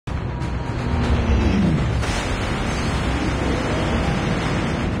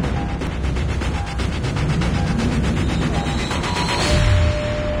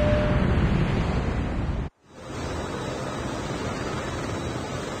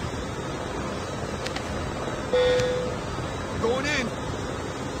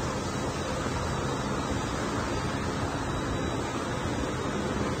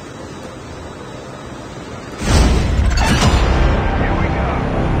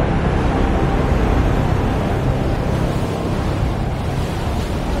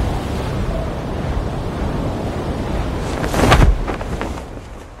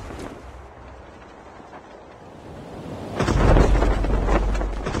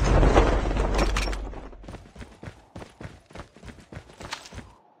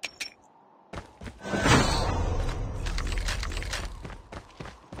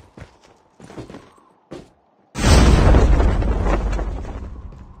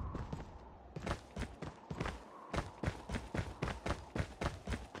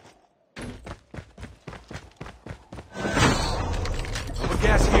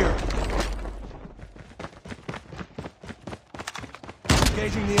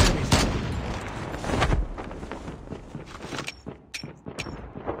Engaging the enemies.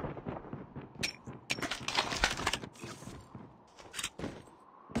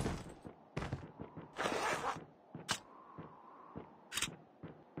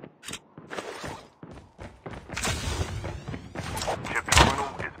 Chip terminal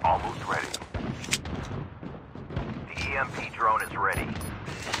is almost ready. The EMP drone is ready.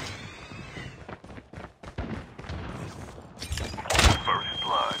 First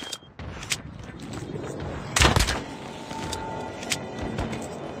blood.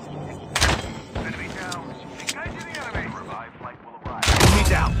 Enemy down. Engaging the enemy. Revived flight will arrive. Enemy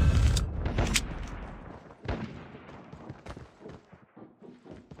down.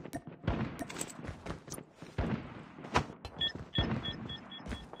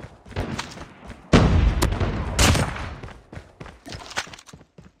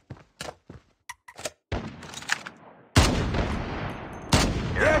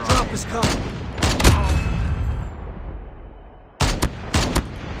 Airdrop is coming.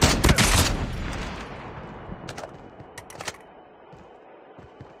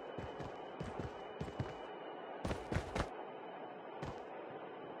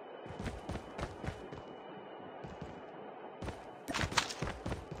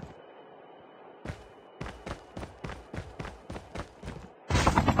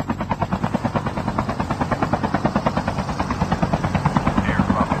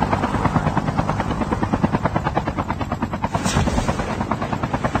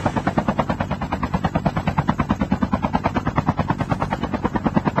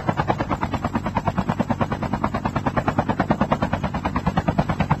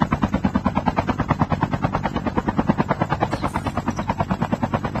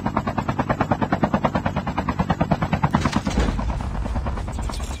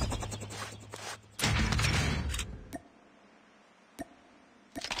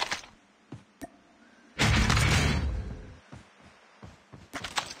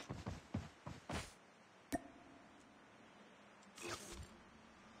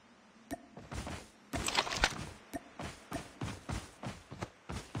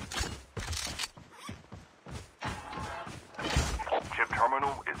 Chip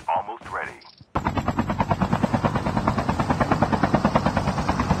terminal is almost ready.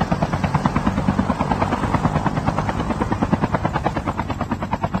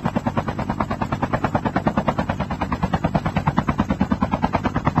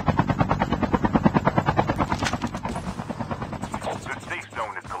 The safe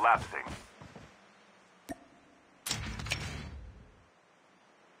zone is collapsing.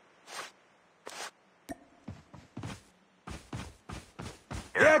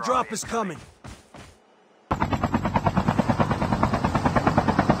 Airdrop is coming.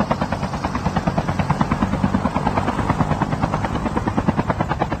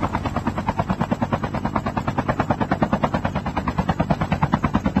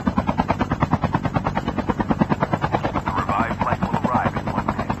 The revived flight will arrive in 1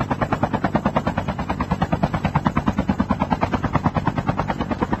 minute.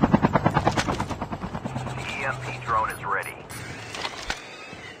 The EMP drone is ready.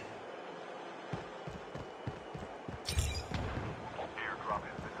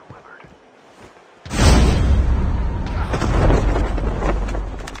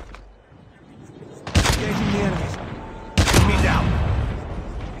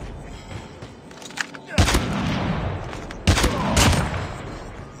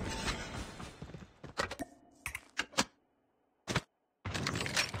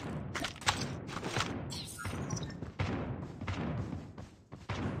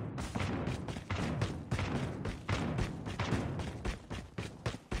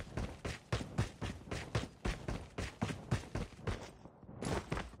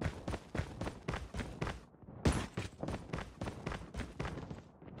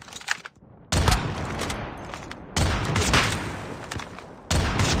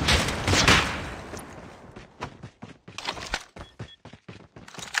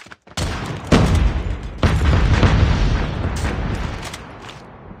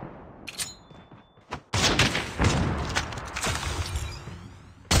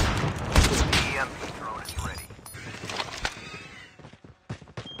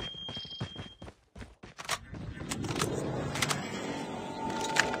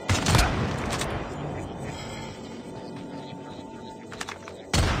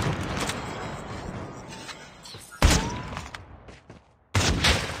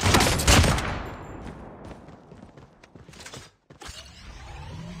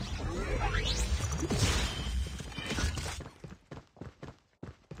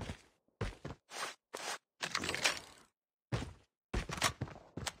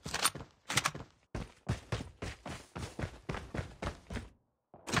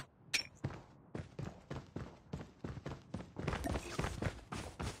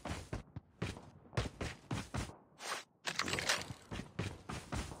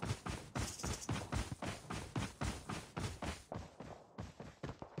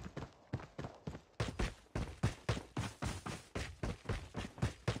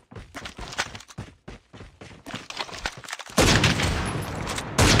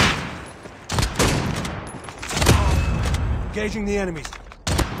 Engaging the enemies.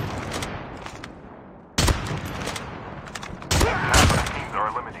 Half of the teams are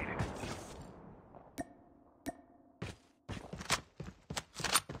eliminated.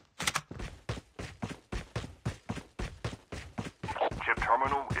 Chip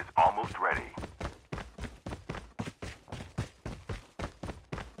terminal is almost ready.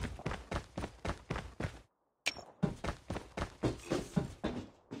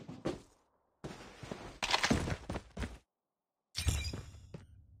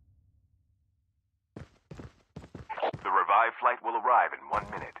 The revived flight will arrive in 1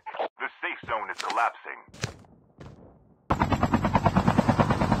 minute. The safe zone is collapsing.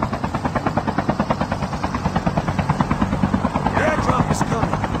 Airdrop is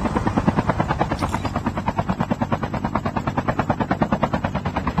coming.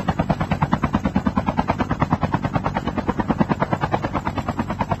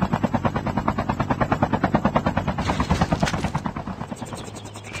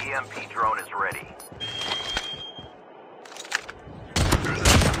 The EMP drone is ready.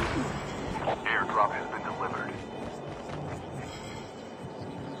 Airdrop has been delivered.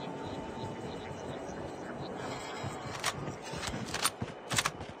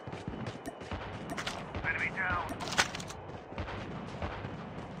 Enemy down.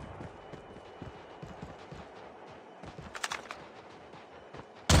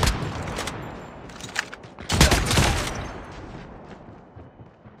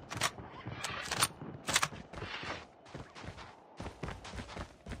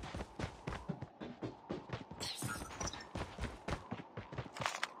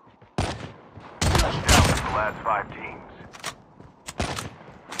 Down to the last 5 teams.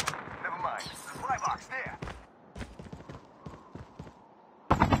 Never mind. Supply box there.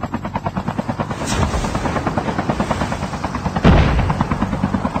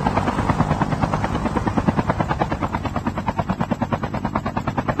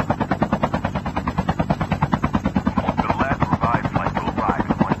 The last revived flight will arrive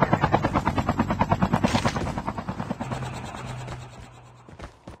in 1 minute.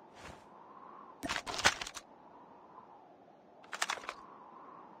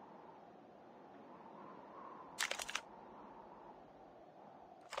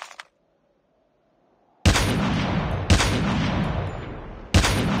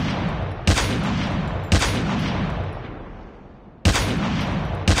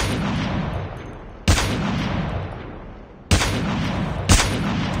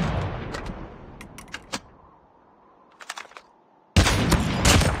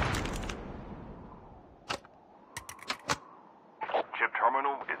 Chip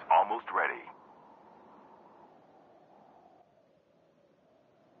terminal is almost ready.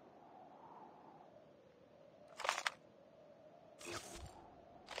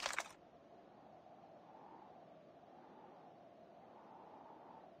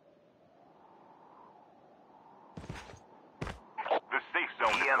 The safe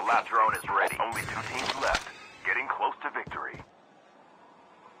zone is collapsed. Drone is ready. Only 2 teams left. Getting close to victory.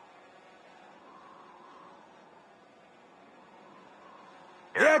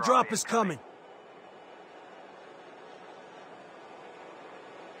 Airdrop is coming.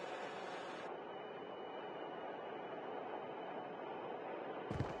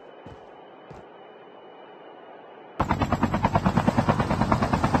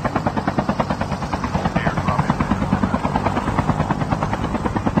 Airdrop is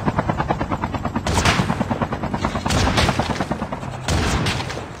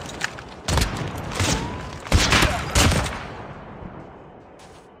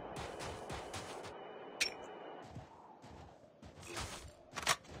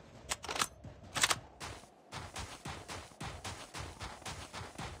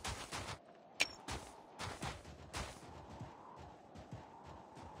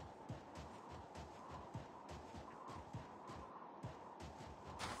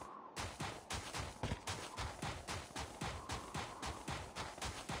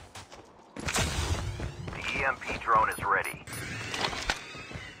The EMP drone is ready.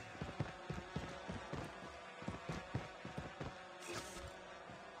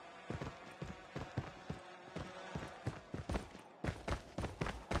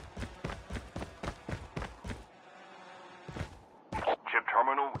 Chip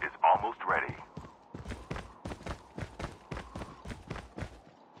terminal is almost ready.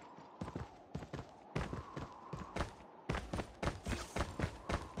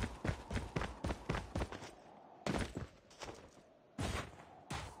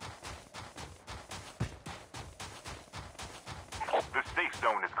 The safe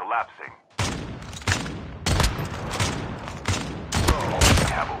zone is collapsing.